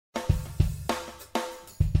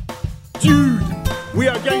Dude, we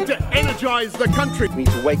are going to energise the country. We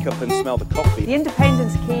need to wake up and smell the coffee. The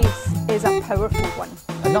independence case is a powerful one.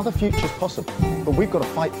 Another future's possible, but we've got to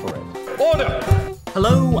fight for it. Order!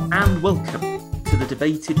 Hello and welcome to the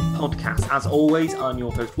Debated podcast. As always, I'm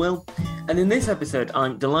your host, Will. And in this episode,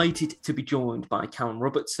 I'm delighted to be joined by Callum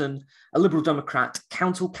Robertson, a Liberal Democrat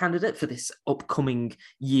council candidate for this upcoming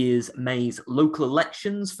year's May's local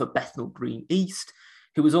elections for Bethnal Green East,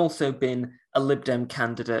 who has also been a Lib Dem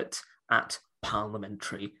candidate at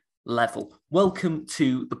parliamentary level. Welcome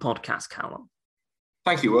to the podcast, Callum.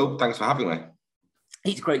 Thank you, Will. Thanks for having me.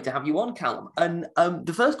 It's great to have you on, Callum. And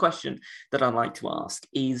the first question that I'd like to ask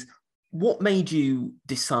is, what made you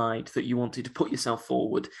decide that you wanted to put yourself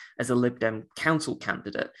forward as a Lib Dem council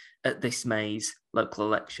candidate at this May's local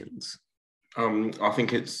elections? I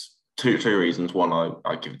think it's two reasons. One,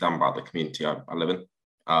 I give a damn about the community I live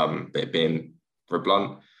in, it being very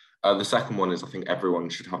blunt. The second one is I think everyone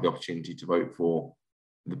should have the opportunity to vote for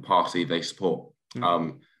the party they support.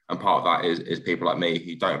 And part of that is people like me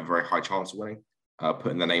who don't have a very high chance of winning,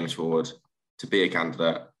 putting their names forward to be a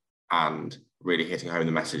candidate and really hitting home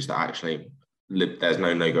the message that actually there's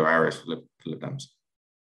no-go areas for Lib Dems.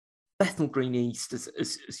 Bethnal Green East, as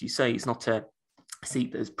you say, is not a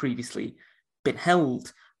seat that has previously been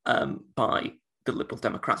held by the Liberal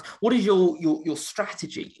Democrats. What is your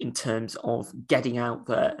strategy in terms of getting out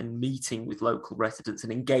there and meeting with local residents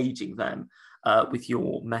and engaging them with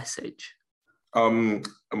your message?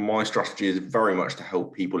 My strategy is very much to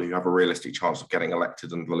help people who have a realistic chance of getting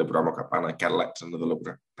elected under the Liberal Democrat banner get elected under the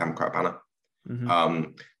Liberal Democrat banner.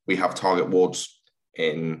 Mm-hmm. We have target wards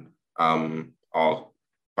in our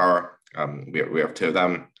borough. We have two of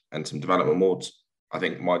them and some development wards. I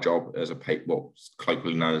think my job as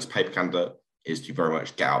colloquially known as paper candidate is to very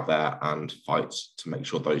much get out there and fight to make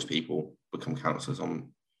sure those people become councillors on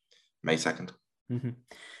May 2nd. Mm-hmm.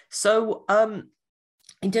 So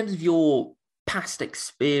in terms of your past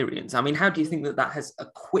experience, I mean, how do you think that has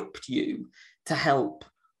equipped you to help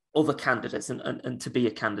other candidates and to be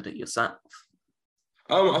a candidate yourself?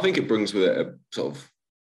 I think it brings with it a sort of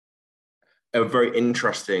a very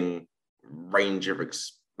interesting range of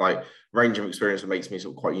experience that makes me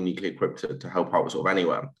sort of quite uniquely equipped to help out sort of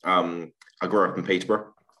anywhere. I grew up in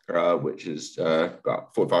Peterborough, which is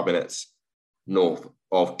about 45 minutes north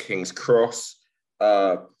of King's Cross.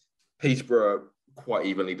 Peterborough quite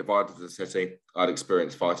evenly divided as a city. I'd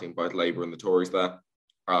experienced fighting both Labour and the Tories there.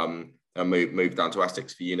 I moved down to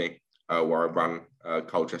Essex for uni, where I ran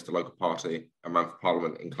Colchester local party and ran for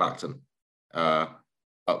Parliament in Clacton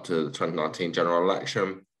up to the 2019 general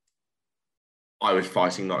election. I was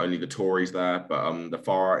fighting not only the Tories there, but the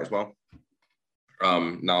far right as well.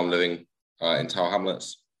 Now I'm living in Tower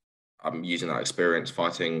Hamlets. I'm using that experience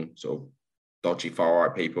fighting sort of dodgy far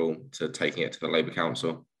right people to taking it to the Labour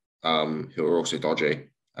Council, who are also dodgy,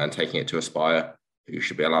 and taking it to Aspire, who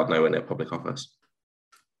should be allowed nowhere near public office.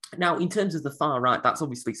 Now, in terms of the far right, that's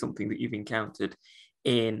obviously something that you've encountered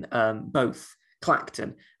in both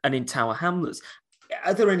Clacton and in Tower Hamlets.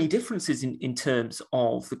 Are there any differences in terms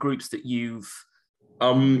of the groups that you've I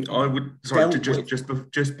would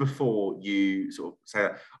just before you sort of say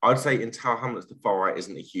that, I'd say in Tower Hamlets the far right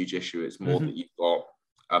isn't a huge issue. It's more that you've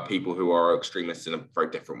got people who are extremists in a very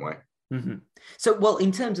different way. Mm-hmm. So, well,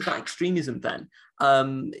 in terms of that extremism, then,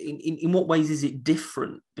 in what ways is it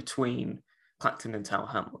different between Clacton and Tower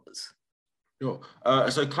Hamlets? Sure.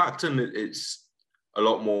 So Clacton, it's a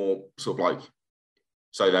lot more sort of like,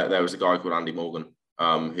 so there was a guy called Andy Morgan,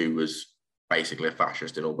 who was basically a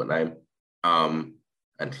fascist in all but name.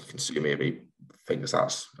 And he can sue me if he thinks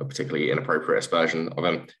that's a particularly inappropriate aspersion of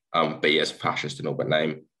him. But he is a fascist in all but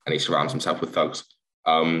name, and he surrounds himself with thugs.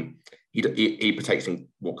 He partakes in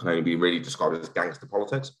what can only be really described as gangster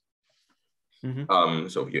politics. Mm-hmm.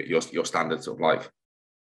 Sort of your standard sort of like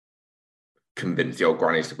convince the old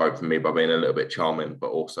grannies to vote for me by being a little bit charming,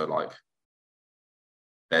 but also like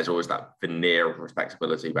there's always that veneer of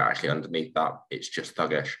respectability, but actually underneath that it's just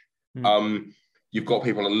thuggish. Mm-hmm. You've got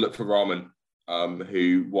people that look for Rahman,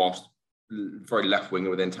 who, whilst very left-wing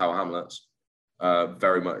within Tower Hamlets,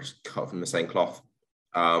 very much cut from the same cloth.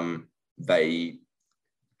 They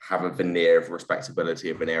have a veneer of respectability,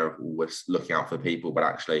 a veneer of always looking out for people, but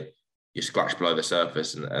actually you scratch below the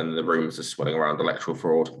surface and the rumours are swirling around electoral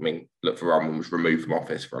fraud. I mean, look for Rahman was removed from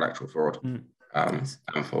office for electoral fraud and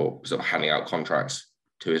for sort of handing out contracts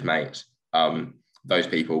to his mates. Those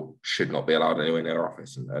people should not be allowed anywhere near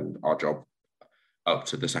office, and our job up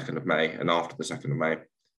to the 2nd of May and after the 2nd of May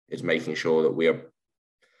is making sure that we are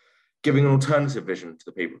giving an alternative vision to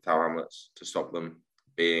the people of Tower Hamlets to stop them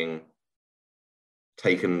being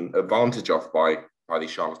taken advantage of by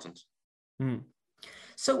these charlatans.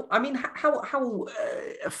 So, I mean, how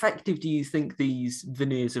effective do you think these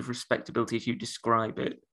veneers of respectability, as you describe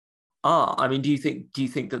it, are? I mean, do you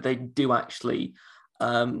think that they do actually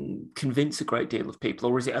convince a great deal of people,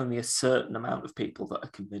 or is it only a certain amount of people that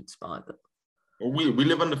are convinced by them? Well, we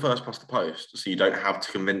live under first past the post, so you don't have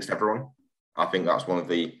to convince everyone. I think that's one of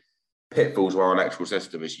the pitfalls of our electoral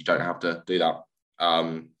system, is you don't have to do that.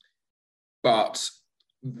 But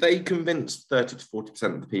they convince 30 to 40%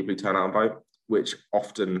 of the people who turn out and vote, which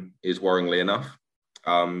often is worryingly enough.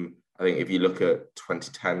 I think if you look at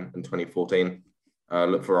 2010 and 2014,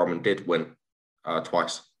 Lutfi Rahman did win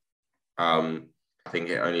twice. I think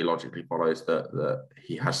it only logically follows that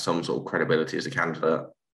he has some sort of credibility as a candidate,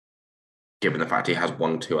 given the fact he has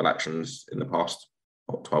won 2 elections in the past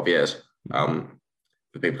 12 years.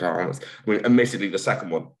 For people to have, I mean, admittedly, the second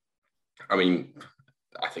one, I mean,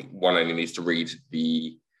 I think one only needs to read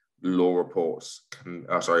the law reports.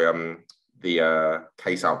 The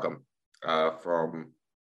case outcome from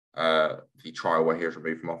the trial where he was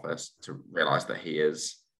removed from office to realise that he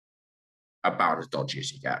is about as dodgy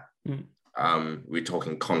as you get. We're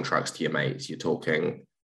talking contracts to your mates. You're talking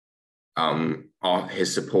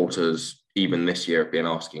his supporters, even this year, have been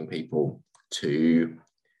asking people to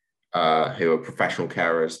who are professional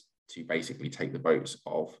carers to basically take the votes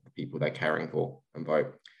of the people they're caring for and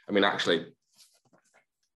vote. I mean, actually,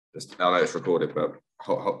 I know it's recorded, but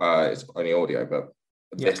it's only audio, but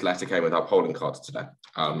this letter came with our polling cards today.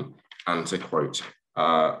 And to quote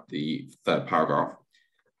the third paragraph,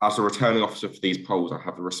 as a returning officer for these polls, I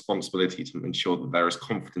have the responsibility to ensure that there is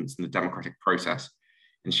confidence in the democratic process,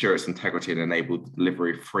 ensure its integrity, and enable the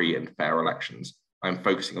delivery of free and fair elections. I am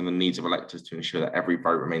focusing on the needs of electors to ensure that every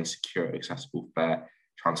vote remains secure, accessible, fair,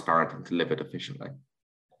 transparent, and delivered efficiently.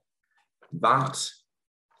 That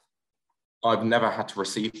I've never had to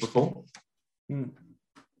receive before.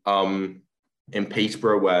 In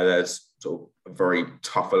Peterborough, where there's sort of a very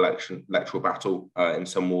tough electoral battle in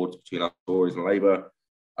some wards between our Tories and Labour.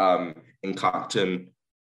 In Clacton,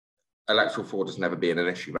 electoral fraud has never been an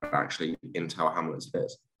issue, but actually in Tower Hamlets it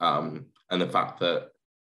is. And the fact that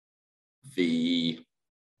the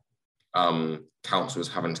council is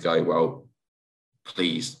having to go, well,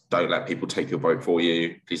 please don't let people take your vote for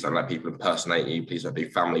you. Please don't let people impersonate you. Please don't do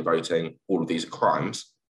family voting. All of these are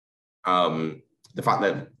crimes. The fact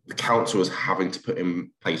that the council is having to put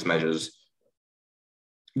in place measures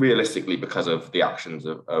realistically because of the actions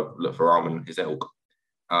of Lutfi Rahman and his ilk,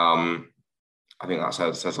 I think that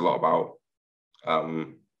says a lot about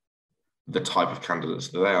the type of candidates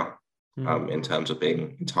that they are in terms of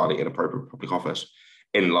being entirely inappropriate public office,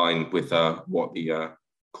 in line with what the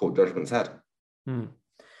court judgment said.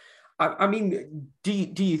 I mean, do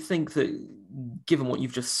you think that, given what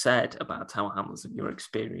you've just said about Tower Hamlets and your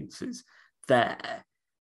experiences there,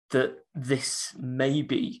 that this may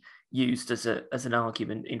be used as an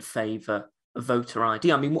argument in favour of voter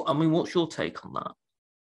ID? I mean, what's your take on that?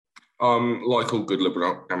 Like all good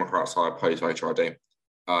Liberal Democrats, I oppose voter ID.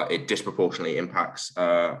 It disproportionately impacts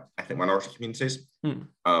ethnic minority communities.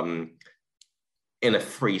 In a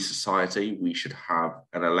free society, we should have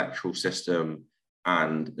an electoral system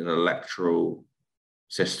and an electoral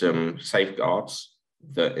system safeguards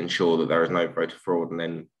that ensure that there is no voter fraud. And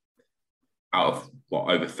then out of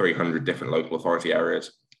over 300 different local authority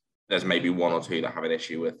areas, there's maybe 1 or 2 that have an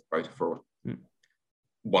issue with voter fraud.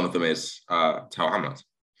 One of them is Tower Hamlets.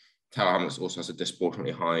 Tower Hamlets also has a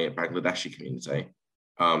disproportionately high Bangladeshi community.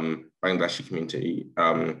 Bangladeshi community,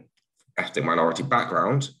 ethnic minority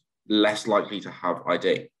background, less likely to have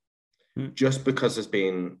ID. Just because there's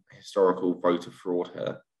been historical voter fraud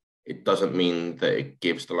here, it doesn't mean that it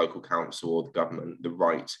gives the local council or the government the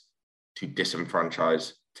right to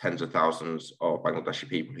disenfranchise tens of thousands of Bangladeshi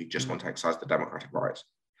people who just want to exercise the democratic rights.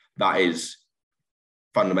 That is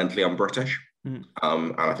fundamentally un-British. And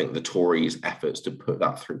I think the Tories' efforts to put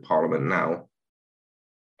that through Parliament now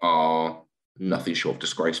are nothing short of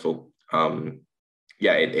disgraceful.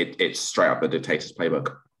 It's straight up the dictator's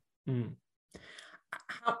playbook.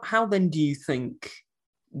 How then do you think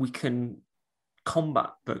we can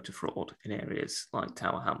combat voter fraud in areas like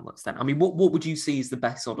Tower Hamlets then? I mean, what would you see as the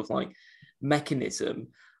best sort of like mechanism?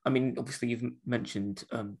 I mean, obviously you've mentioned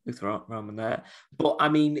Lutfi Rahman there, but I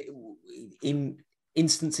mean, in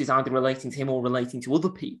instances either relating to him or relating to other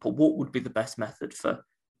people, what would be the best method for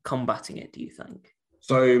combating it, do you think?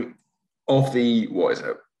 So of the,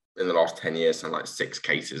 in the last 10 years, like 6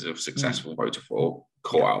 cases of successful voter fraud,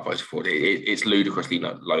 caught-out voter fraud. It's ludicrously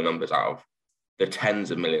low numbers out of the tens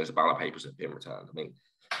of millions of ballot papers that have been returned. I mean,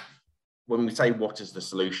 when we say what is the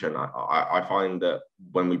solution, I find that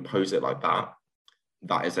when we pose it like that,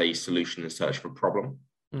 that is a solution in search of a problem.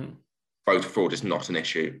 voter fraud is not an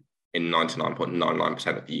issue in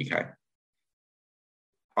 99.99% of the UK.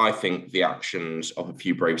 I think the actions of a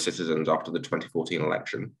few brave citizens after the 2014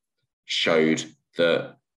 election showed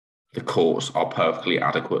that the courts are perfectly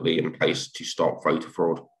adequately in place to stop voter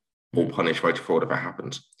fraud or punish voter fraud if it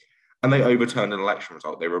happens. And they overturned an election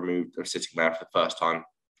result. They removed a sitting mayor for the first time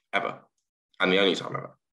ever, and the only time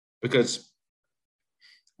ever, because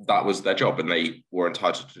that was their job and they were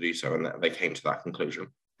entitled to do so, and they came to that conclusion.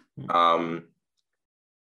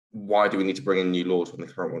 Why do we need to bring in new laws when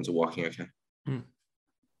the current ones are working okay?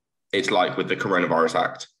 It's like with the Coronavirus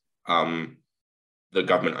Act, the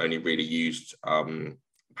government only really used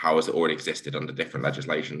powers that already existed under different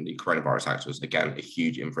legislation. The Coronavirus Act was, again, a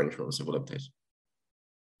huge infringement of civil liberties.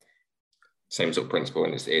 Same sort of principle,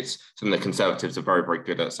 and it's something that Conservatives are very, very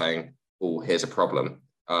good at saying, oh, here's a problem.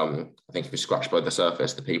 I think if you scratch below the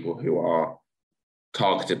surface, the people who are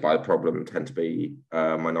targeted by the problem tend to be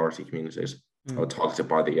minority communities, or targeted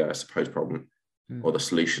by the supposed problem, or the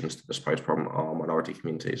solutions to the supposed problem are minority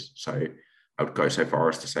communities. So I would go so far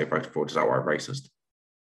as to say voter fraud is outright racist.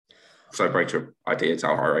 So voter ID is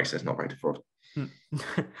outright racist, not voter fraud.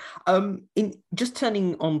 In just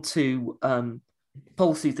turning on to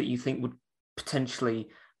policies that you think would potentially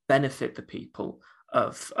benefit the people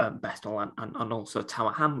of Bestall and also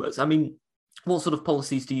Tower Hamlets. I mean, what sort of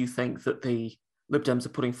policies do you think that the Lib Dems are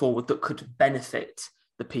putting forward that could benefit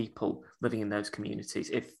the people living in those communities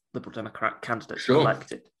if Liberal Democrat candidates are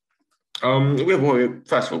elected?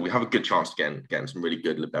 First of all, we have a good chance of getting some really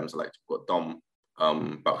good Lib Dems elected. We've got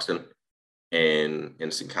Dom Buxton in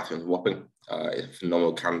St Catherine's Wapping, a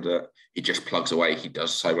phenomenal candidate. He just plugs away. He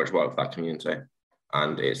does so much work for that community,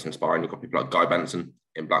 and it's inspiring. You've got people like Guy Benson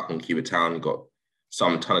in Blackburn Cuba Town. You've got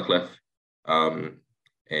Simon Tunnicliffe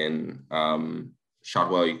in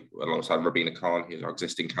Shadwell alongside Rabina Khan, who's our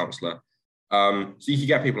existing councillor. So you can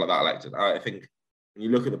get people like that elected. I think when you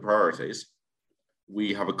look at the priorities,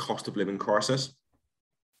 we have a cost of living crisis.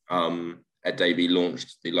 Ed Davey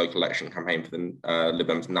launched the local election campaign for the Lib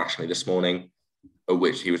Dems nationally this morning, of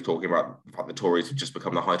which he was talking about the fact the Tories have just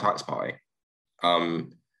become the high tax party.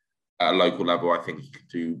 At a local level, I think he could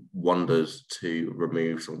do wonders to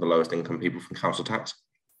remove some of the lowest income people from council tax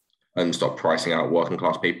and stop pricing out working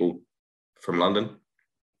class people from London.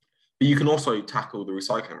 But you can also tackle the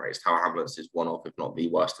recycling rates. Tower Hamlets is one of, if not the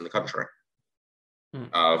worst in the country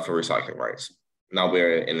for recycling rates. Now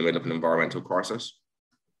we're in the middle of an environmental crisis.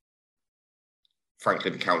 Frankly,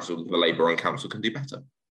 the Labour-run council can do better.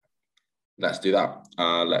 Let's do that.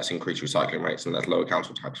 Let's increase recycling rates and let's lower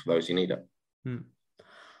council tax for those who need it.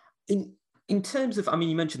 In terms of, I mean,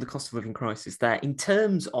 you mentioned the cost of living crisis there. In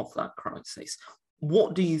terms of that crisis,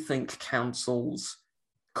 what do you think councils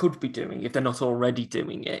could be doing, if they're not already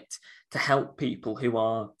doing it, to help people who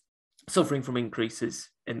are suffering from increases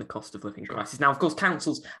in the cost of living crisis? Now, of course,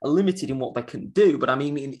 councils are limited in what they can do, but I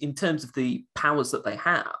mean, in terms of the powers that they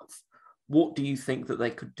have, what do you think that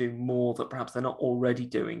they could do more that perhaps they're not already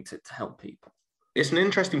doing to help people? It's an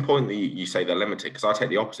interesting point that you say they're limited, because I take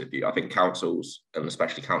the opposite view. I think councils, and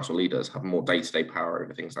especially council leaders, have more day-to-day power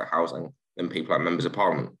over things like housing than people like members of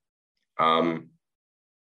parliament.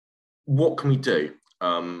 What can we do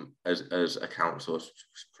as a council,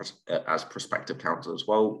 as prospective councillors?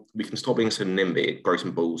 Well, we can stop being so NIMBY, grow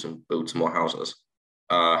some balls and build some more houses.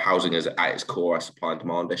 Housing is at its core a supply and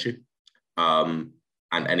demand issue.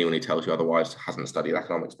 And anyone who tells you otherwise hasn't studied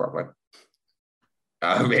economics properly.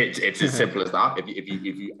 It's as simple as that.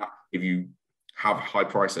 If you have high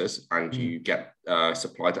prices and you get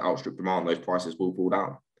supply to outstrip demand, those prices will fall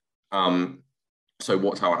down. So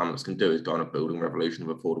what Tower Hamlets can do is go on a building revolution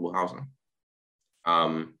of affordable housing.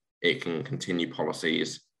 It can continue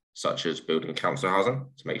policies such as building council housing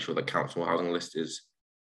to make sure the council housing list is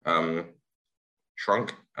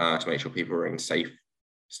shrunk, to make sure people are in safe,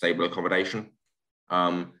 stable accommodation.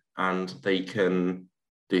 And they can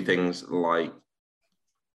do things like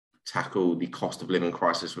tackle the cost of living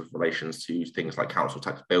crisis with relations to things like council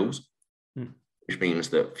tax bills, which means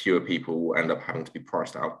that fewer people will end up having to be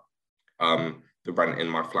priced out. The rent in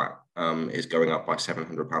my flat is going up by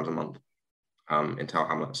 £700 a month in Tower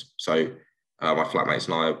Hamlets. So my flatmates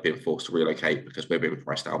and I have been forced to relocate because we're being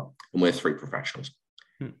priced out, and we're three professionals,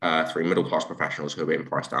 three middle-class professionals who are being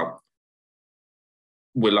priced out.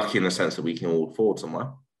 We're lucky in the sense that we can all afford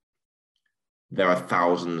somewhere. There are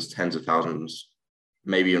thousands, tens of thousands,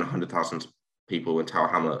 maybe even 100,000 people in Tower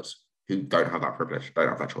Hamlets who don't have that privilege, don't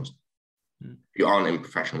have that choice, who aren't in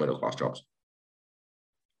professional middle-class jobs.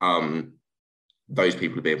 Those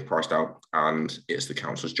people are being priced out, and it's the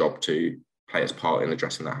council's job to play its part in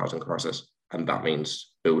addressing that housing crisis. And that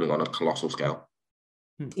means building on a colossal scale.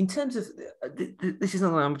 In terms of, this is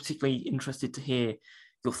something I'm particularly interested to hear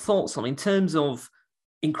your thoughts on, in terms of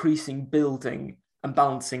increasing building and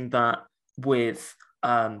balancing that with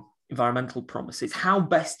environmental promises. How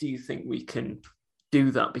best do you think we can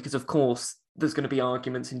do that? Because, of course, there's going to be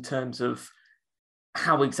arguments in terms of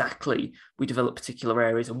how exactly we develop particular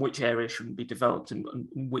areas and which areas shouldn't be developed and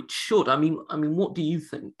which should. I mean, what do you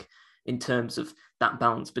think in terms of that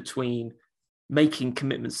balance between making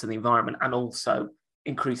commitments to the environment and also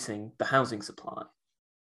increasing the housing supply?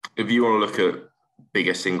 If you want to look at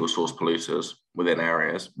bigger single source polluters within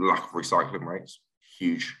areas, lack of recycling rates,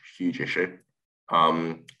 huge issue.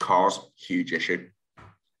 Cars, huge issue.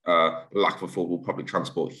 Lack of affordable public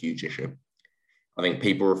transport, huge issue. I think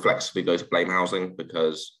people reflexively go to blame housing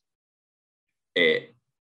because it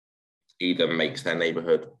either makes their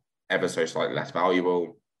neighbourhood ever so slightly less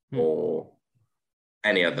valuable or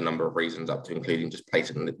any other number of reasons, up to including just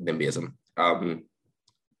blatant NIMBYism.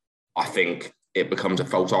 I think it becomes a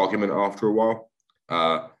false argument after a while.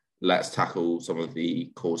 Let's tackle some of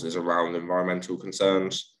the causes around environmental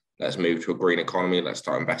concerns. Let's move to a green economy. Let's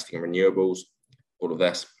start investing in renewables, all of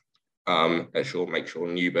this. Let's make sure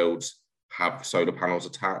new builds have solar panels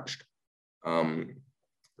attached.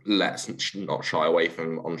 Let's not shy away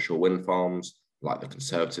from onshore wind farms, like the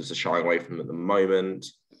Conservatives are shying away from at the moment.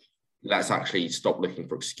 Let's actually stop looking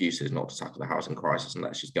for excuses not to tackle the housing crisis, and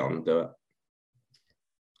let's just get on and do it.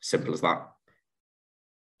 Simple as that.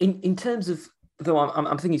 In terms of, though,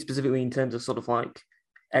 I'm thinking specifically in terms of sort of like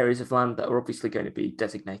areas of land that are obviously going to be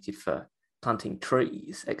designated for planting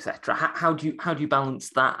trees, etc. How do you balance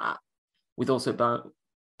that with also about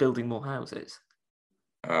building more houses?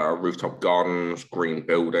 Rooftop gardens, green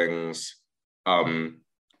buildings. I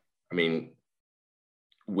mean,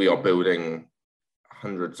 we are building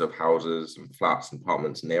hundreds of houses and flats and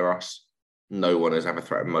apartments near us. No one has ever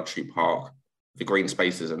threatened Mud Street Park. The green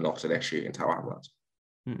spaces are not an issue in Tower Hamlets.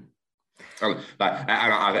 And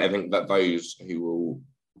I think that those who will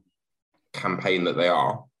campaign that they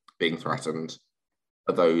are being threatened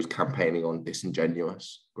are those campaigning on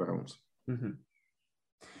disingenuous grounds. Mm-hmm.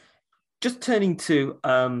 Just turning to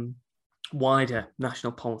wider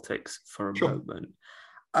national politics for a moment.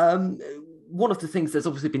 One of the things that's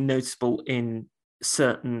obviously been noticeable in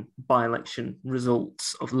certain by-election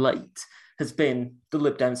results of late has been the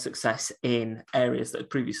Lib Dems' success in areas that had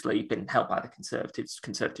previously been held by the Conservatives,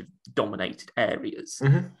 Conservative-dominated areas.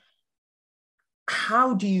 Mm-hmm.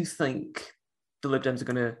 How do you think the Lib Dems are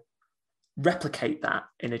going to replicate that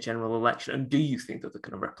in a general election? And do you think that they're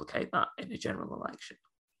going to replicate that in a general election?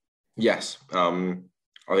 Yes. I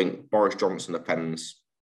think Boris Johnson offends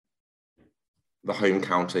the home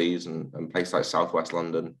counties and places like South West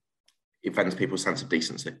London. It offends people's sense of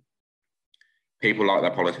decency. People like their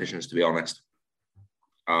politicians to be honest.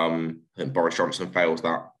 And Boris Johnson fails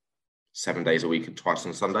that 7 days a week and twice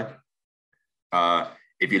on Sunday.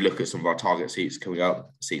 If you look at some of our target seats coming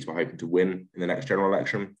up, seats we're hoping to win in the next general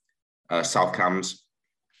election, South Cambs,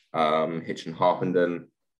 Hitchin Harpenden,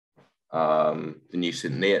 the new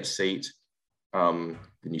St Neots seat,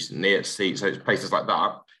 so it's places like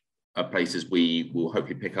that are places we will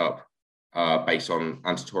hopefully pick up based on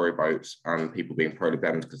anti-Tory votes and people being pro-Lib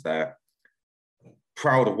Dems because they're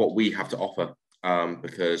proud of what we have to offer,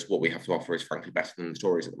 because what we have to offer is frankly better than the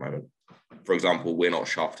Tories at the moment. For example, we're not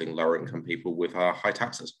shafting lower income people with high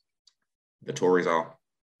taxes. The Tories are.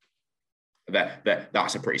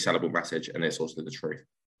 That's a pretty sellable message, and it's also the truth.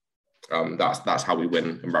 That's how we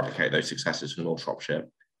win and replicate those successes for North Shropshire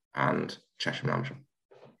and Cheshire and Hampshire.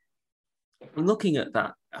 Looking at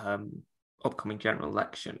that upcoming general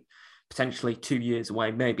election, potentially 2 years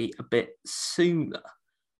away, maybe a bit sooner,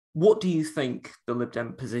 what do you think the Lib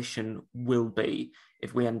Dem position will be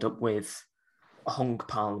if we end up with a hung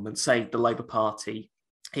parliament? Say the Labour Party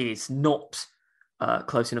is not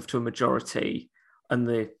close enough to a majority and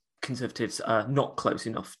the Conservatives are not close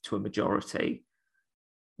enough to a majority.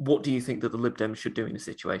 What do you think that the Lib Dems should do in a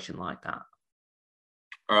situation like that?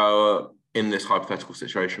 In this hypothetical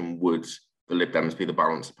situation, would the Lib Dems be the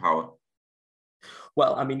balance of power?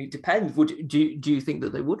 Well, I mean, it depends. Do you think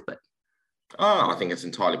that they would be? I think it's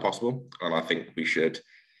entirely possible. And I think we should,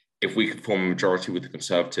 if we could form a majority with the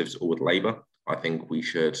Conservatives or with Labour, I think we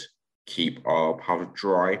should keep our powder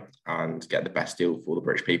dry and get the best deal for the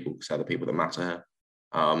British people, because they're the people that matter here.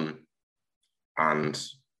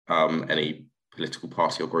 Any political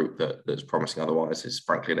party or group that's promising otherwise is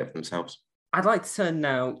frankly in it for themselves. I'd like to turn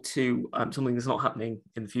now to something that's not happening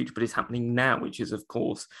in the future, but is happening now, which is, of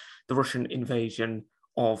course, the Russian invasion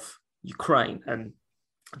of Ukraine and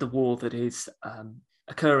the war that is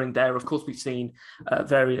occurring there. Of course, we've seen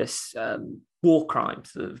various war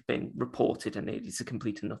crimes that have been reported, and it is a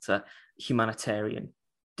complete and utter humanitarian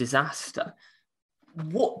disaster.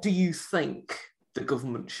 What do you think the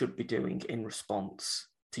government should be doing in response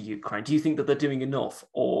to Ukraine? Do you think that they're doing enough?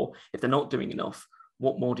 Or if they're not doing enough,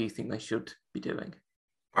 what more do you think they should be doing?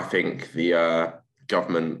 I think the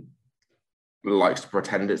government likes to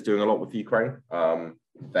pretend it's doing a lot with Ukraine.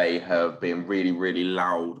 They have been really, really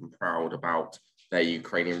loud and proud about their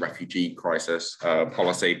Ukrainian refugee crisis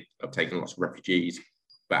policy of taking lots of refugees,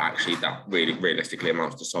 but actually that really realistically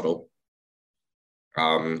amounts to sod all.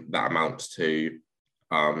 That amounts to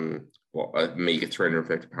a meagre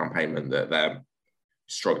 £350 payment that they're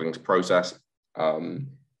struggling to process.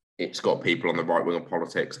 It's got people on the right wing of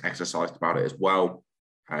politics exercised about it as well,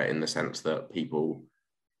 in the sense that people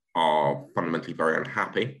are fundamentally very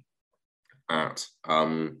unhappy at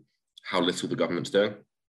how little the government's doing.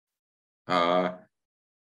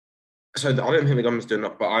 So I don't think the government's doing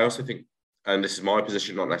enough, but I also think, and this is my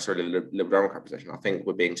position, not necessarily the Liberal Democrat position, I think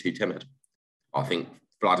we're being too timid. I think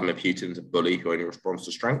Vladimir Putin's a bully who only responds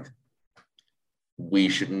to strength. We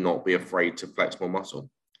should not be afraid to flex more muscle.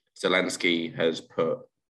 President Zelensky has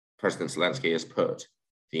put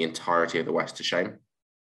the entirety of the West to shame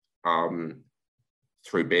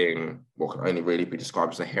through being what can only really be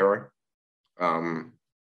described as a hero to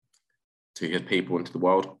his people and to the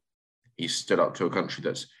world. He's stood up to a country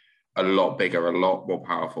that's a lot bigger, a lot more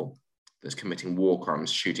powerful, that's committing war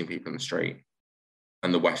crimes, shooting people in the street,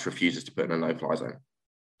 and the West refuses to put in a no-fly zone.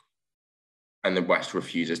 And the West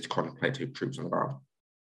refuses to contemplate troops on the ground.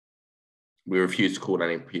 We refuse to call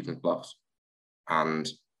any of Putin's bluffs. And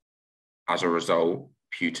as a result,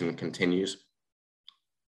 Putin continues,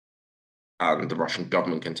 and the Russian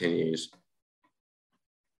government continues,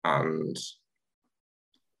 and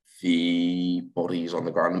the bodies on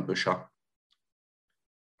the ground in Bucha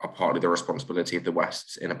are partly the responsibility of the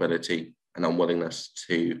West's inability and unwillingness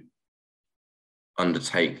to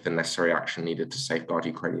undertake the necessary action needed to safeguard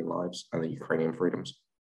Ukrainian lives and the Ukrainian freedoms.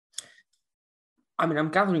 I mean, I'm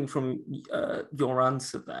gathering from your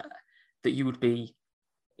answer there that you would be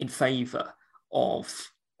in favour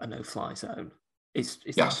of a no-fly zone. Is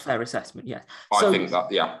yes. That a fair assessment? Yeah. I think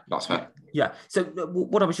that, yeah, that's fair. Yeah. So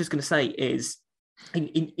what I was just going to say is,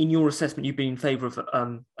 in your assessment, you've been in favour of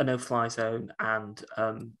a no-fly zone and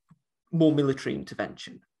more military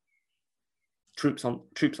intervention. Troops on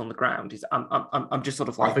the ground. I'm just sort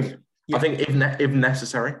of like. I think if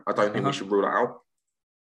necessary, I don't think we should rule it out.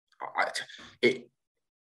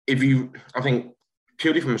 I think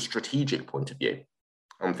purely from a strategic point of view,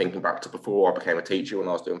 I'm thinking back to before I became a teacher when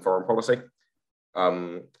I was doing foreign policy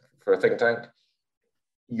for a think tank.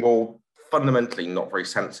 You're fundamentally not very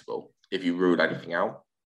sensible if you rule anything out.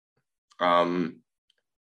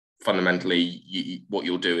 Fundamentally, what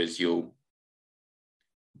you'll do is you'll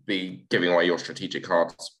be giving away your strategic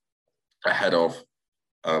cards ahead of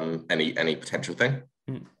any potential thing,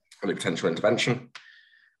 any potential intervention,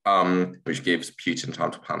 which gives Putin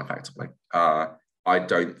time to plan effectively. I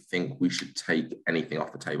don't think we should take anything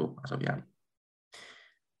off the table as of yet.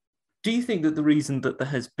 Do you think that the reason that there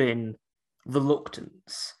has been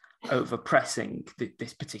reluctance over pressing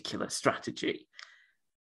this particular strategy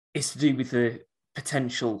is to do with the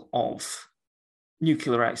potential of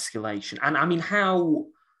nuclear escalation? And I mean, how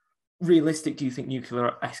realistic do you think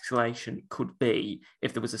nuclear escalation could be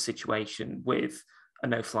if there was a situation with a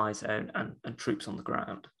no-fly zone and troops on the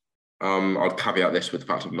ground? I'd caveat this with the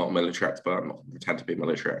fact I'm not a military expert. I'm not going to pretend to be a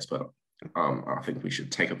military expert. I think we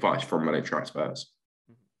should take advice from military experts.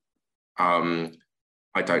 I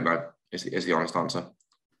don't know is the honest answer.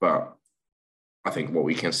 But I think what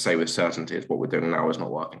we can say with certainty is what we're doing now is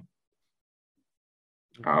not working.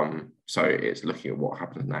 So it's looking at what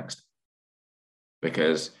happens next.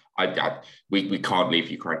 Because we can't leave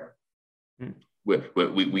Ukraine.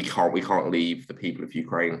 We can't leave the people of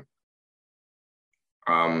Ukraine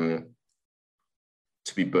to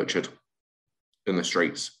be butchered in the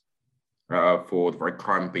streets for the very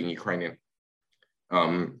crime of being Ukrainian.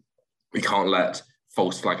 We can't let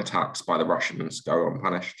false flag attacks by the Russians go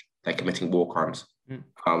unpunished. They're committing war crimes.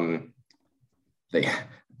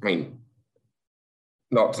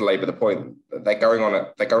 Not to labour the point, they're going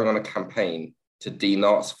on a campaign to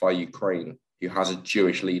denazify Ukraine, who has a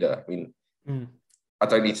Jewish leader. I mean, I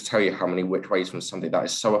don't need to tell you how many which ways from Sunday that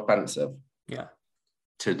is so offensive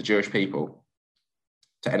to the Jewish people,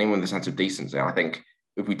 to anyone with a sense of decency. I think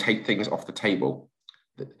if we take things off the table,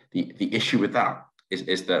 the issue with that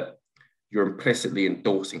is that you're implicitly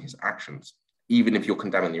endorsing his actions. Even if you're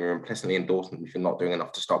condemning them, you're implicitly endorsing them if you're not doing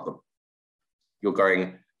enough to stop them. You're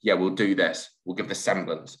going, yeah, we'll do this. We'll give the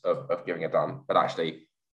semblance of giving a damn. But actually,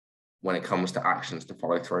 when it comes to actions to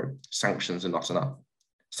follow through. Sanctions are not enough.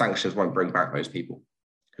 Sanctions won't bring back those people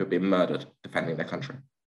who have been murdered defending their country.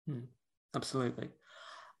 Absolutely.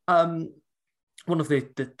 One of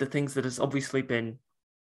the things that has obviously been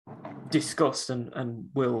discussed and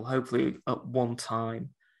will hopefully at one time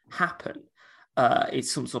happen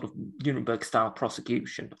is some sort of Nuremberg-style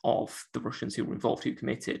prosecution of the Russians who were involved, who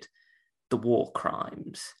committed the war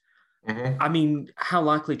crimes. I mean, how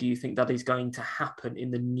likely do you think that is going to happen in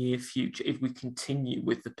the near future if we continue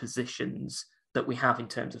with the positions that we have in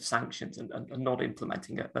terms of sanctions and not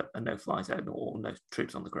implementing a no-fly zone or no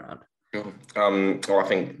troops on the ground? Well, I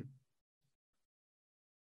think,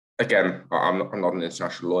 again, I'm not an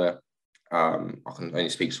international lawyer. I can only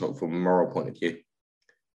speak sort of from a moral point of view.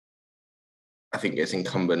 I think it's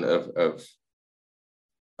incumbent of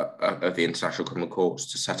the International Criminal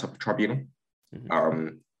Courts to set up a tribunal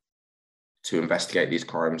to investigate these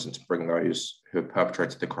crimes and to bring those who have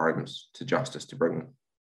perpetrated the crimes to justice, to bring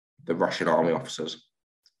the Russian army officers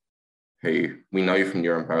who we know from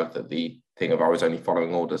Nuremberg that the thing of I was only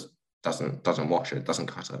following orders doesn't wash it, doesn't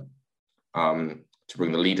cut it, to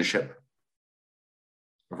bring the leadership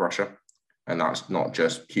of Russia. And that's not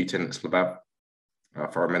just Putin, it's Lavrov,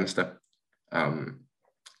 foreign minister.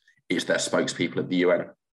 It's their spokespeople at the UN.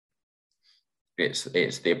 It's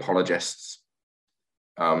the apologists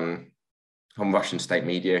on Russian state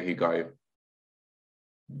media who go,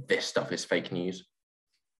 this stuff is fake news.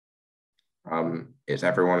 It's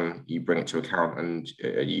everyone, you bring it to account and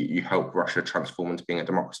you help Russia transform into being a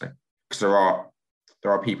democracy. Because there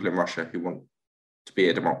are people in Russia who want to be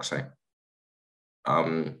a democracy.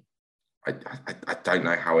 I don't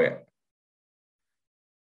know how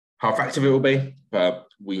effective it will be, but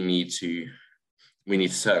we need to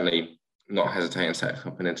certainly not hesitate in setting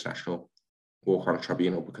up an international war crimes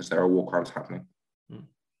tribunal because there are war crimes happening.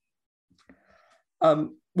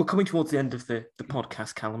 We're coming towards the end of the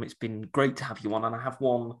podcast, Callum. It's been great to have you on, and I have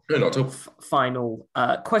one final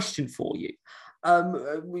question for you.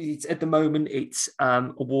 At the moment, it's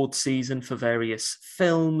award season for various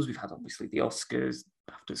films. We've had obviously the Oscars,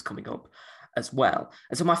 BAFTAs coming up as well.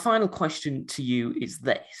 And so my final question to you is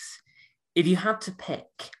this. If you had to pick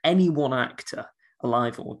any one actor,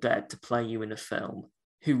 alive or dead, to play you in a film,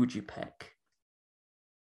 who would you pick?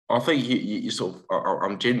 I think you sort of,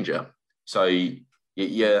 I'm ginger, so you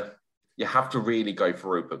have to really go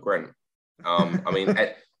for Rupert Grint. I mean,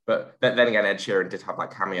 but then again, Ed Sheeran did have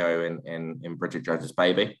that cameo in Bridget Jones's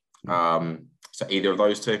Baby. So either of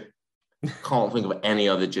those two. Can't think of any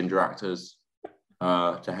other ginger actors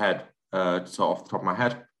off the top of my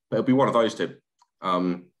head, but it'll be one of those two.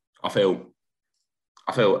 I feel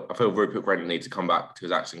Rupert Grint needs to come back to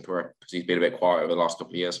his acting career because he's been a bit quiet over the last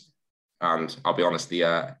couple of years. And I'll be honest, the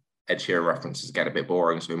Ed Sheeran references get a bit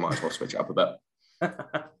boring, so we might as well switch it up a bit. I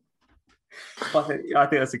think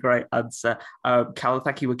that's a great answer. Callum,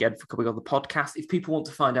 thank you again for coming on the podcast. If people want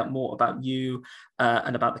to find out more about you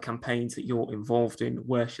and about the campaigns that you're involved in,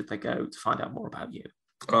 where should they go to find out more about you?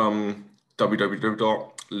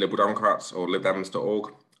 www.liberaldemocrats or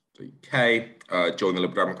libdems.org.uk. Join the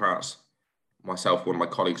Liberal Democrats. Myself, one of my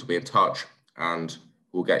colleagues will be in touch and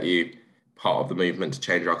we'll get you part of the movement to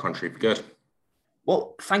change our country for good.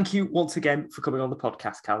 Well, thank you once again for coming on the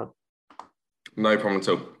podcast, Callum. No problem at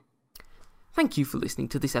all. Thank you for listening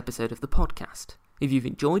to this episode of the podcast. If you've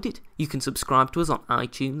enjoyed it, you can subscribe to us on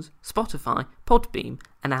iTunes, Spotify, Podbean,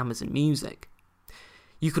 and Amazon Music.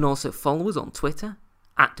 You can also follow us on Twitter,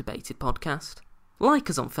 @DebatedPodcast, like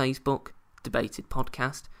us on Facebook, Debated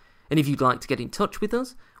Podcast, and if you'd like to get in touch with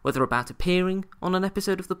us, whether about appearing on an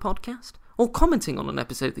episode of the podcast or commenting on an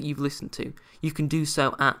episode that you've listened to, you can do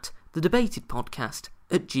so at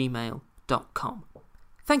thedebatedpodcast@gmail.com.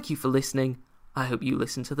 Thank you for listening. I hope you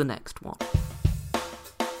listen to the next one.